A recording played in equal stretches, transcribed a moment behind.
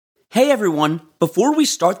Hey everyone, before we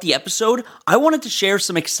start the episode, I wanted to share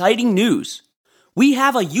some exciting news. We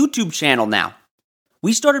have a YouTube channel now.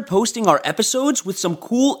 We started posting our episodes with some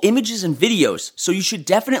cool images and videos, so you should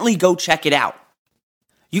definitely go check it out.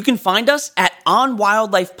 You can find us at On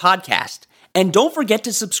Wildlife Podcast, and don't forget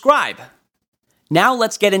to subscribe. Now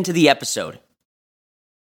let's get into the episode.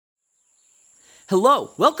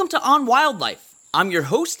 Hello, welcome to On Wildlife. I'm your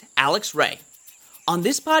host, Alex Ray. On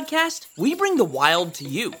this podcast, we bring the wild to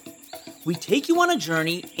you. We take you on a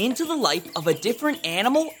journey into the life of a different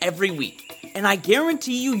animal every week, and I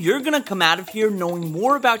guarantee you're going to come out of here knowing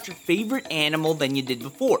more about your favorite animal than you did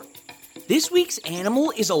before. This week's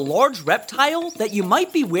animal is a large reptile that you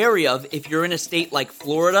might be wary of if you're in a state like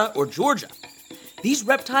Florida or Georgia. These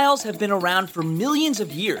reptiles have been around for millions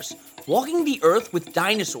of years, walking the earth with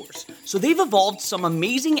dinosaurs, so they've evolved some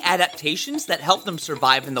amazing adaptations that help them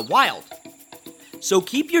survive in the wild. So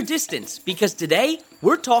keep your distance, because today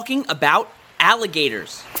we're talking about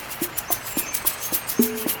alligators.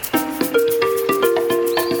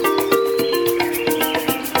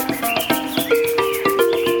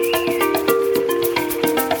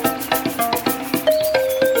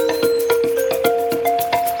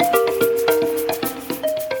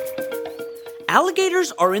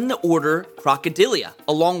 Alligators are in the order Crocodilia,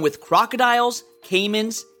 along with crocodiles,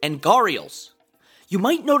 caimans, and gharials. You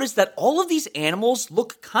might notice that all of these animals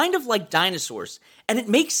look kind of like dinosaurs, and it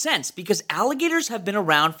makes sense because alligators have been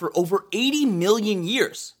around for over 80 million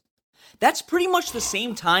years. That's pretty much the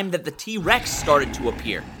same time that the T-Rex started to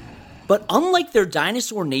appear. But unlike their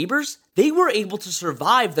dinosaur neighbors, they were able to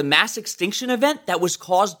survive the mass extinction event that was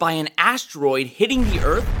caused by an asteroid hitting the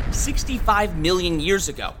Earth 65 million years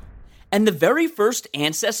ago. And the very first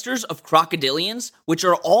ancestors of crocodilians, which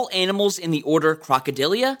are all animals in the order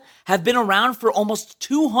Crocodilia, have been around for almost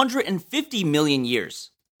 250 million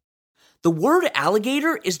years. The word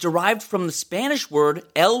alligator is derived from the Spanish word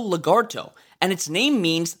el lagarto, and its name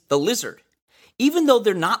means the lizard. Even though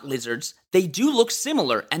they're not lizards, they do look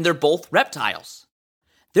similar, and they're both reptiles.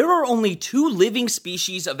 There are only two living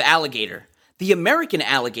species of alligator: the American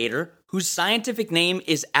alligator, whose scientific name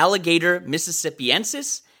is Alligator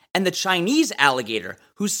mississippiensis, and the Chinese alligator,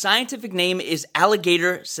 whose scientific name is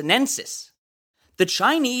Alligator sinensis. The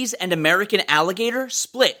Chinese and American alligator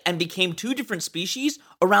split and became two different species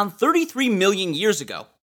around 33 million years ago.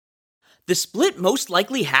 The split most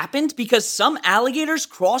likely happened because some alligators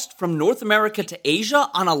crossed from North America to Asia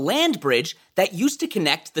on a land bridge that used to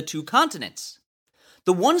connect the two continents.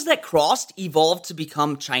 The ones that crossed evolved to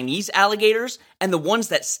become Chinese alligators, and the ones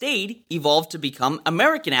that stayed evolved to become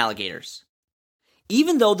American alligators.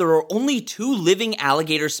 Even though there are only two living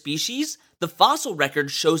alligator species, the fossil record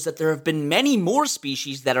shows that there have been many more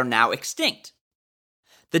species that are now extinct.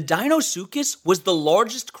 The Deinosuchus was the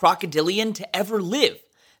largest crocodilian to ever live.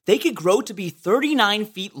 They could grow to be 39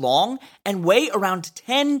 feet long and weigh around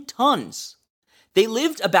 10 tons. They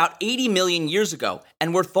lived about 80 million years ago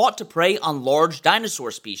and were thought to prey on large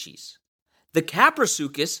dinosaur species. The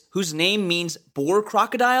Caprasuchus, whose name means boar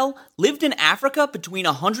crocodile, lived in Africa between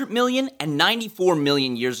 100 million and 94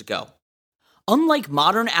 million years ago. Unlike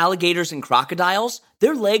modern alligators and crocodiles,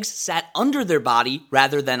 their legs sat under their body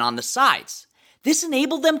rather than on the sides. This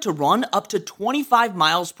enabled them to run up to 25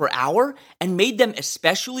 miles per hour and made them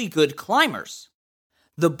especially good climbers.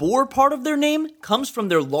 The boar part of their name comes from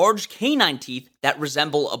their large canine teeth that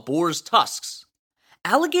resemble a boar's tusks.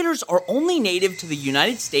 Alligators are only native to the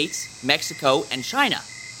United States, Mexico, and China.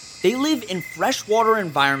 They live in freshwater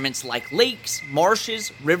environments like lakes,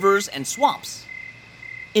 marshes, rivers, and swamps.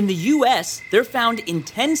 In the US, they're found in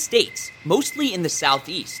 10 states, mostly in the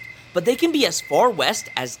southeast, but they can be as far west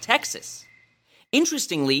as Texas.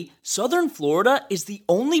 Interestingly, southern Florida is the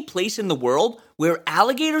only place in the world where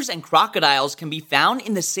alligators and crocodiles can be found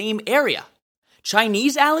in the same area.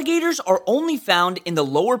 Chinese alligators are only found in the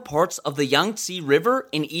lower parts of the Yangtze River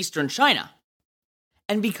in eastern China.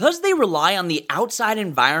 And because they rely on the outside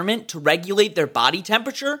environment to regulate their body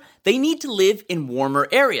temperature, they need to live in warmer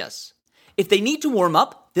areas. If they need to warm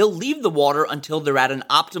up, they'll leave the water until they're at an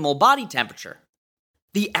optimal body temperature.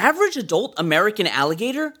 The average adult American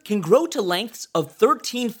alligator can grow to lengths of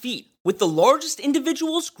 13 feet, with the largest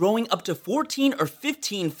individuals growing up to 14 or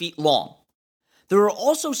 15 feet long. There are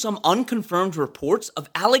also some unconfirmed reports of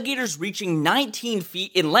alligators reaching 19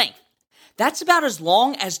 feet in length. That's about as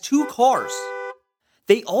long as 2 cars.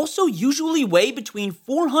 They also usually weigh between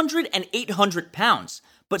 400 and 800 pounds,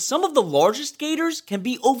 but some of the largest gators can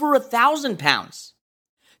be over 1,000 pounds.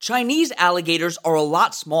 Chinese alligators are a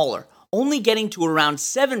lot smaller, only getting to around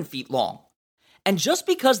 7 feet long. And just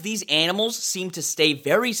because these animals seem to stay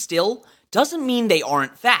very still doesn't mean they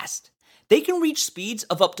aren't fast. They can reach speeds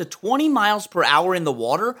of up to 20 miles per hour in the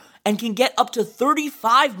water and can get up to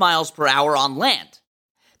 35 miles per hour on land.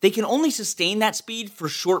 They can only sustain that speed for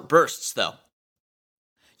short bursts, though.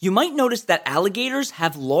 You might notice that alligators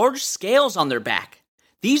have large scales on their back.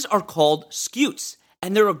 These are called scutes,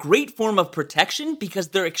 and they're a great form of protection because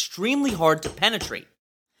they're extremely hard to penetrate.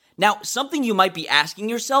 Now, something you might be asking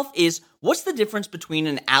yourself is, what's the difference between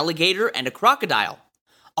an alligator and a crocodile?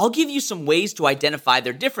 I'll give you some ways to identify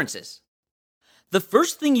their differences. The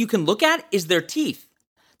first thing you can look at is their teeth.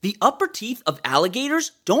 The upper teeth of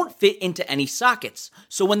alligators don't fit into any sockets,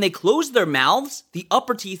 so when they close their mouths, the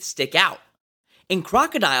upper teeth stick out. In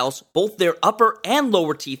crocodiles, both their upper and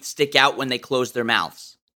lower teeth stick out when they close their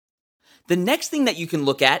mouths. The next thing that you can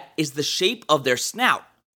look at is the shape of their snout.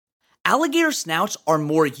 Alligator snouts are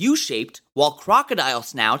more U-shaped, while crocodile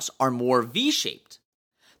snouts are more V-shaped.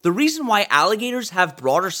 The reason why alligators have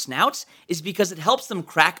broader snouts is because it helps them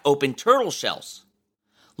crack open turtle shells.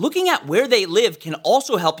 Looking at where they live can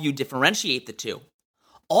also help you differentiate the two.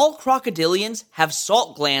 All crocodilians have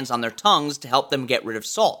salt glands on their tongues to help them get rid of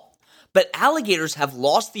salt, but alligators have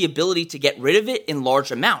lost the ability to get rid of it in large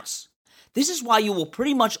amounts. This is why you will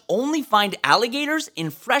pretty much only find alligators in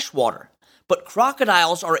fresh water, but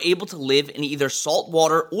crocodiles are able to live in either salt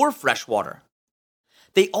water or fresh water.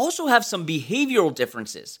 They also have some behavioral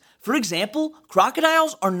differences. For example,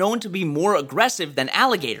 crocodiles are known to be more aggressive than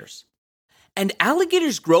alligators. And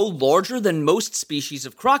alligators grow larger than most species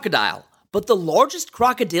of crocodile, but the largest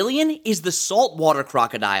crocodilian is the saltwater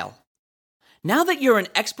crocodile. Now that you're an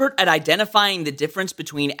expert at identifying the difference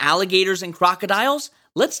between alligators and crocodiles,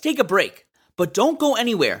 let's take a break. But don't go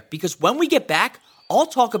anywhere, because when we get back, I'll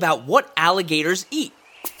talk about what alligators eat.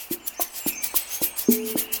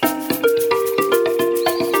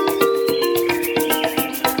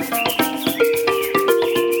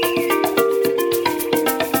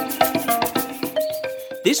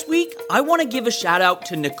 This week, I want to give a shout out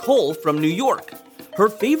to Nicole from New York. Her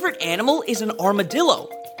favorite animal is an armadillo.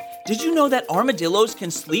 Did you know that armadillos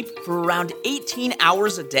can sleep for around 18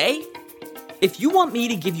 hours a day? If you want me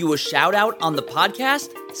to give you a shout out on the podcast,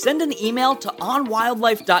 send an email to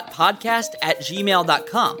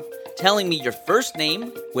onwildlife.podcast@gmail.com telling me your first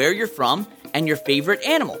name, where you're from, and your favorite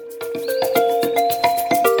animal.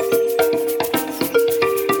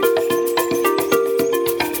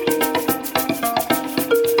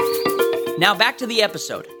 Now back to the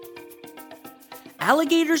episode.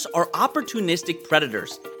 Alligators are opportunistic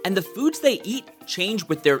predators, and the foods they eat change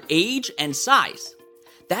with their age and size.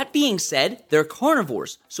 That being said, they're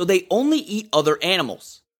carnivores, so they only eat other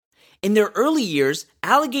animals. In their early years,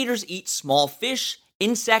 alligators eat small fish,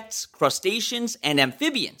 insects, crustaceans, and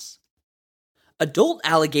amphibians. Adult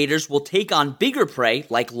alligators will take on bigger prey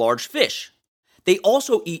like large fish. They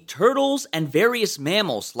also eat turtles and various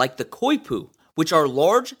mammals like the coypu, which are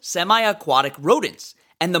large, semi-aquatic rodents,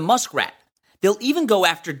 and the muskrat. They'll even go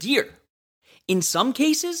after deer. In some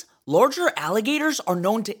cases, larger alligators are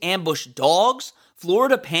known to ambush dogs,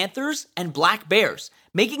 Florida panthers, and black bears,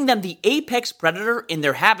 making them the apex predator in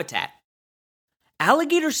their habitat.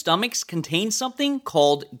 Alligator stomachs contain something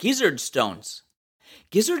called gizzard stones.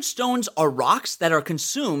 Gizzard stones are rocks that are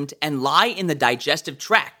consumed and lie in the digestive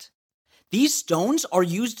tract. These stones are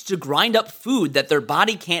used to grind up food that their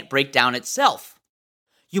body can't break down itself.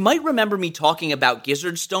 You might remember me talking about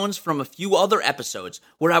gizzard stones from a few other episodes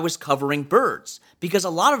where I was covering birds, because a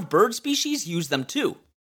lot of bird species use them too.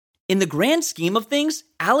 In the grand scheme of things,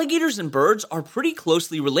 alligators and birds are pretty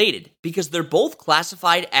closely related because they're both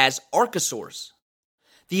classified as archosaurs.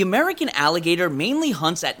 The American alligator mainly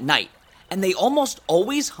hunts at night, and they almost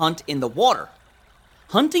always hunt in the water.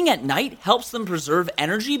 Hunting at night helps them preserve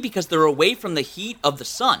energy because they're away from the heat of the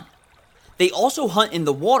sun. They also hunt in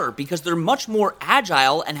the water because they're much more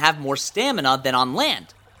agile and have more stamina than on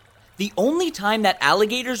land. The only time that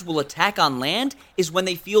alligators will attack on land is when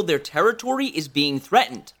they feel their territory is being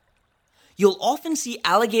threatened. You'll often see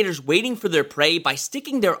alligators waiting for their prey by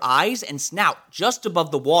sticking their eyes and snout just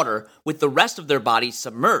above the water with the rest of their bodies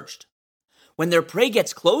submerged. When their prey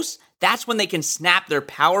gets close, that's when they can snap their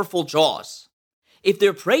powerful jaws. If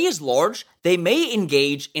their prey is large, they may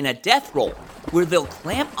engage in a death roll, where they'll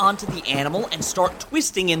clamp onto the animal and start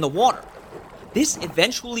twisting in the water. This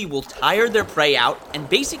eventually will tire their prey out and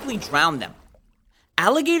basically drown them.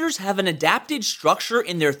 Alligators have an adapted structure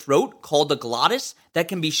in their throat called a glottis that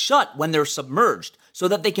can be shut when they're submerged so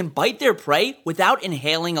that they can bite their prey without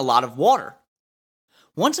inhaling a lot of water.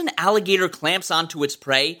 Once an alligator clamps onto its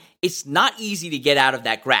prey, it's not easy to get out of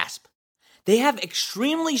that grasp. They have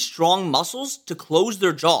extremely strong muscles to close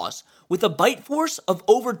their jaws, with a bite force of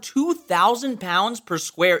over 2,000 pounds per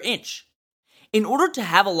square inch. In order to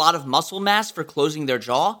have a lot of muscle mass for closing their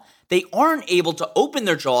jaw, they aren't able to open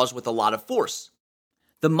their jaws with a lot of force.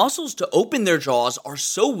 The muscles to open their jaws are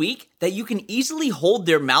so weak that you can easily hold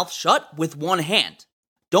their mouth shut with one hand.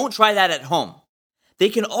 Don't try that at home. They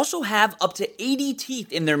can also have up to 80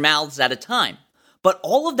 teeth in their mouths at a time, but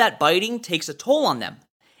all of that biting takes a toll on them.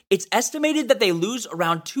 It's estimated that they lose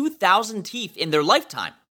around 2,000 teeth in their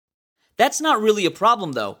lifetime. That's not really a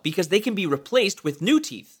problem though, because they can be replaced with new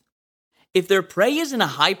teeth. If their prey is in a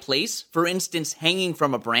high place, for instance hanging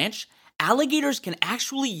from a branch, alligators can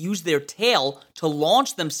actually use their tail to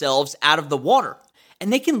launch themselves out of the water,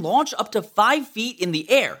 and they can launch up to 5 feet in the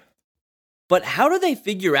air. But how do they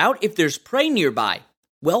figure out if there's prey nearby?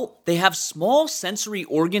 Well, they have small sensory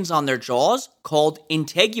organs on their jaws called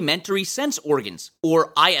integumentary sense organs,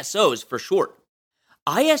 or ISOs for short.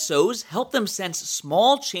 ISOs help them sense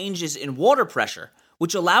small changes in water pressure,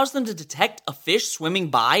 which allows them to detect a fish swimming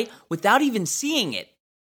by without even seeing it.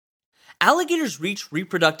 Alligators reach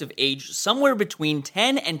reproductive age somewhere between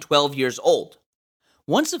 10 and 12 years old.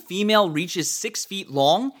 Once a female reaches 6 feet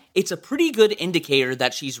long, it's a pretty good indicator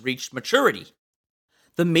that she's reached maturity.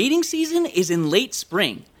 The mating season is in late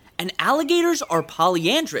spring, and alligators are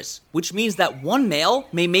polyandrous, which means that one male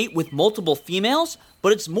may mate with multiple females,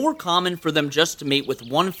 but it's more common for them just to mate with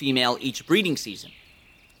one female each breeding season.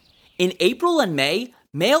 In April and May,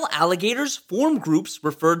 male alligators form groups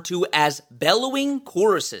referred to as bellowing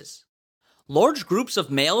choruses. Large groups of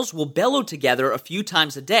males will bellow together a few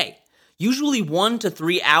times a day, usually 1 to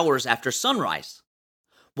 3 hours after sunrise.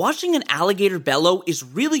 Watching an alligator bellow is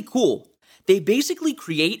really cool. They basically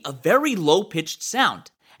create a very low-pitched sound,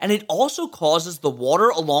 and it also causes the water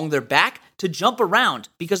along their back to jump around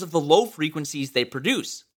because of the low frequencies they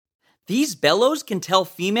produce. These bellows can tell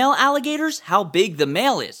female alligators how big the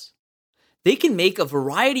male is. They can make a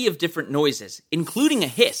variety of different noises, including a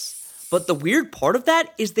hiss, but the weird part of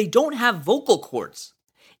that is they don't have vocal cords.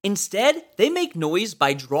 Instead, they make noise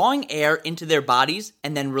by drawing air into their bodies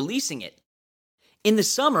and then releasing it. In the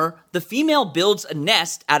summer, the female builds a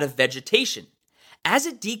nest out of vegetation. As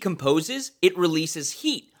it decomposes, it releases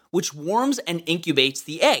heat, which warms and incubates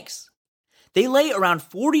the eggs. They lay around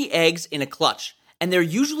 40 eggs in a clutch, and they're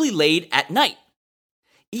usually laid at night.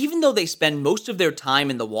 Even though they spend most of their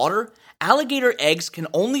time in the water, alligator eggs can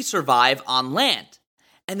only survive on land.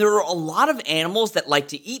 And there are a lot of animals that like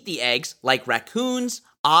to eat the eggs, like raccoons,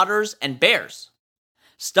 otters, and bears.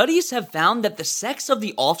 Studies have found that the sex of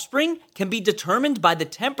the offspring can be determined by the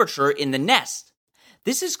temperature in the nest.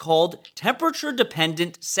 This is called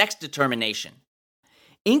temperature-dependent sex determination.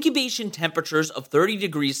 Incubation temperatures of 30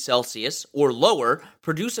 degrees Celsius or lower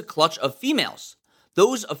produce a clutch of females.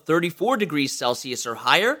 Those of 34 degrees Celsius or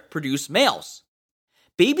higher produce males.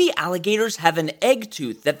 Baby alligators have an egg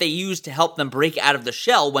tooth that they use to help them break out of the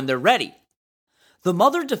shell when they're ready. The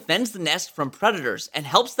mother defends the nest from predators and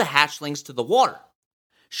helps the hatchlings to the water.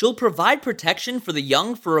 She'll provide protection for the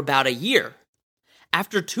young for about a year.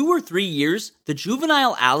 After 2 or 3 years, the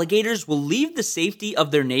juvenile alligators will leave the safety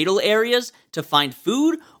of their natal areas to find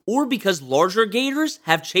food or because larger gators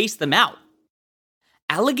have chased them out.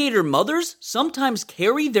 Alligator mothers sometimes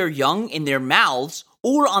carry their young in their mouths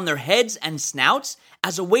or on their heads and snouts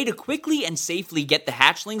as a way to quickly and safely get the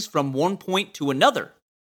hatchlings from one point to another.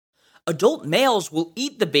 Adult males will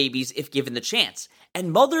eat the babies if given the chance,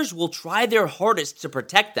 and mothers will try their hardest to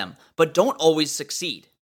protect them, but don't always succeed.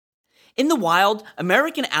 In the wild,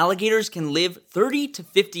 American alligators can live 30 to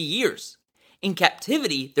 50 years. In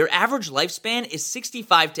captivity, their average lifespan is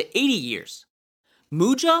 65 to 80 years.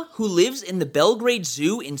 Muja, who lives in the Belgrade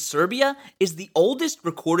Zoo in Serbia, is the oldest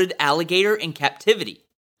recorded alligator in captivity.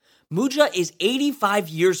 Muja is 85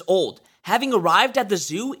 years old, having arrived at the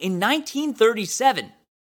zoo in 1937.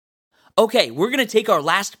 Okay, we're going to take our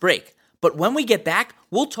last break, but when we get back,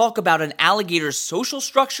 we'll talk about an alligator's social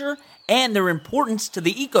structure and their importance to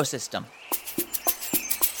the ecosystem.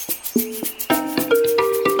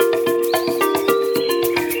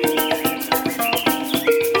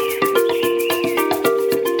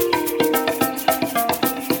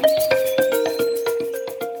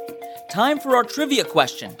 Time for our trivia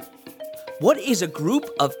question. What is a group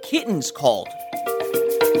of kittens called?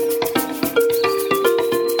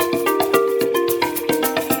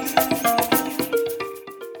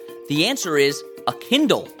 The answer is a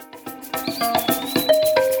Kindle.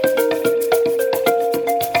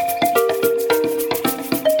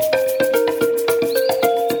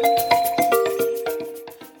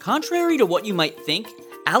 Contrary to what you might think,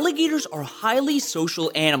 alligators are highly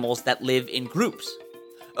social animals that live in groups.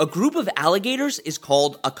 A group of alligators is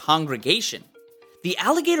called a congregation. The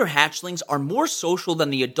alligator hatchlings are more social than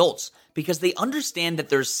the adults because they understand that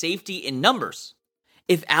there's safety in numbers.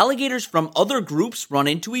 If alligators from other groups run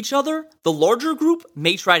into each other, the larger group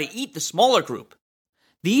may try to eat the smaller group.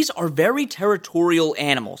 These are very territorial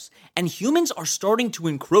animals, and humans are starting to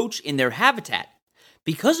encroach in their habitat.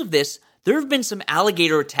 Because of this, there have been some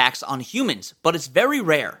alligator attacks on humans, but it's very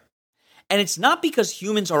rare. And it's not because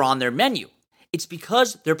humans are on their menu. It's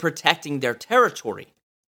because they're protecting their territory.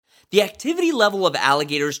 The activity level of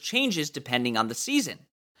alligators changes depending on the season.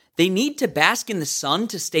 They need to bask in the sun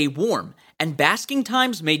to stay warm, and basking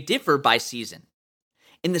times may differ by season.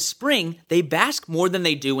 In the spring, they bask more than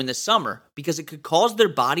they do in the summer because it could cause their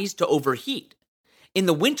bodies to overheat. In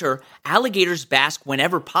the winter, alligators bask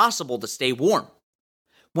whenever possible to stay warm.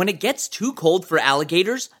 When it gets too cold for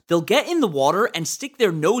alligators, they'll get in the water and stick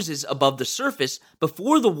their noses above the surface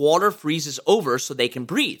before the water freezes over so they can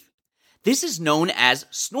breathe. This is known as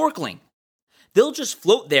snorkeling. They'll just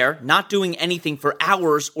float there, not doing anything for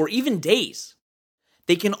hours or even days.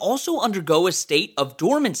 They can also undergo a state of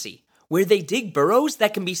dormancy, where they dig burrows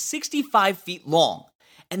that can be 65 feet long,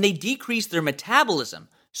 and they decrease their metabolism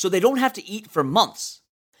so they don't have to eat for months.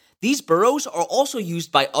 These burrows are also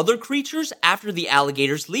used by other creatures after the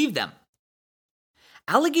alligators leave them.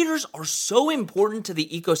 Alligators are so important to the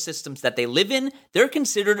ecosystems that they live in, they're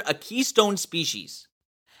considered a keystone species.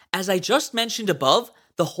 As I just mentioned above,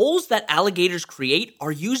 the holes that alligators create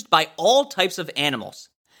are used by all types of animals.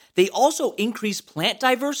 They also increase plant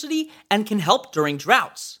diversity and can help during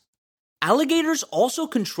droughts. Alligators also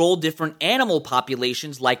control different animal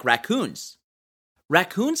populations like raccoons.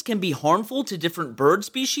 Raccoons can be harmful to different bird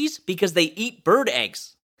species because they eat bird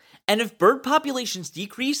eggs. And if bird populations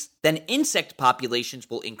decrease, then insect populations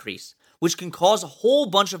will increase, which can cause a whole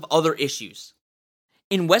bunch of other issues.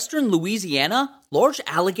 In western Louisiana, large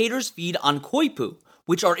alligators feed on coypu,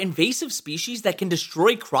 which are invasive species that can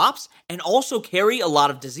destroy crops and also carry a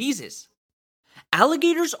lot of diseases.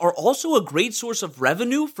 Alligators are also a great source of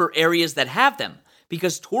revenue for areas that have them,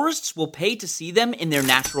 because tourists will pay to see them in their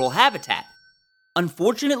natural habitat.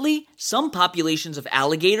 Unfortunately, some populations of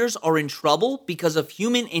alligators are in trouble because of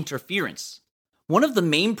human interference. One of the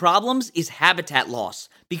main problems is habitat loss,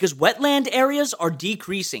 because wetland areas are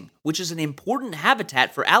decreasing, which is an important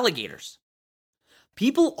habitat for alligators.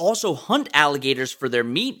 People also hunt alligators for their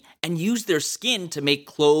meat and use their skin to make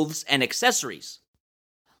clothes and accessories.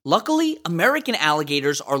 Luckily, American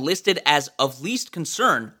alligators are listed as of least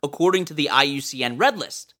concern according to the IUCN Red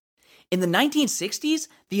List. In the 1960s,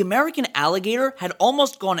 the American alligator had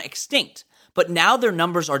almost gone extinct, but now their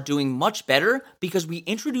numbers are doing much better because we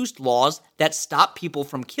introduced laws that stop people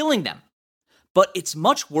from killing them. But it's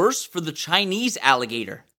much worse for the Chinese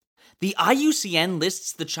alligator. The IUCN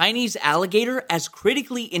lists the Chinese alligator as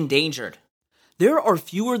critically endangered. There are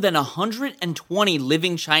fewer than 120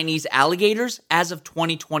 living Chinese alligators as of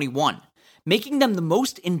 2021, making them the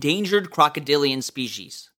most endangered crocodilian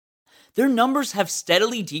species. Their numbers have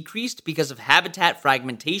steadily decreased because of habitat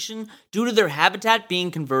fragmentation due to their habitat being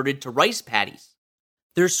converted to rice paddies.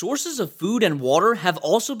 Their sources of food and water have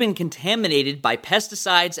also been contaminated by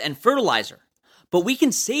pesticides and fertilizer, but we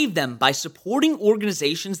can save them by supporting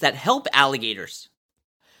organizations that help alligators.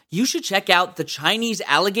 You should check out the Chinese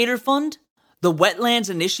Alligator Fund, the Wetlands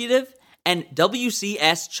Initiative, and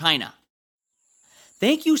WCS China.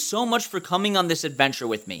 Thank you so much for coming on this adventure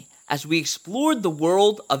with me as we explored the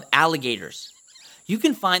world of alligators. You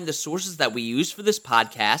can find the sources that we use for this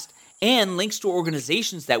podcast and links to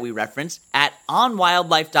organizations that we reference at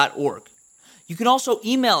onwildlife.org. You can also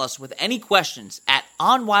email us with any questions at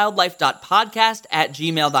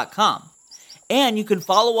onwildlife.podcast@gmail.com. And you can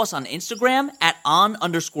follow us on Instagram at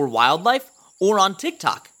on_wildlife or on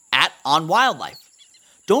TikTok at onwildlife.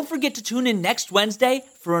 Don't forget to tune in next Wednesday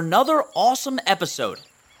for another awesome episode.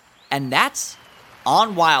 And that's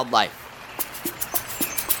On Wildlife.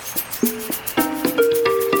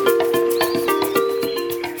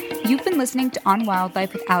 You've been listening to On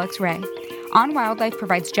Wildlife with Alex Ray. On Wildlife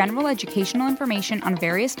provides general educational information on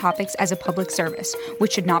various topics as a public service,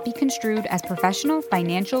 which should not be construed as professional,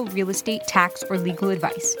 financial, real estate, tax, or legal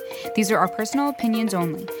advice. These are our personal opinions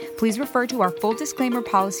only. Please refer to our full disclaimer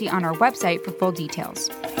policy on our website for full details.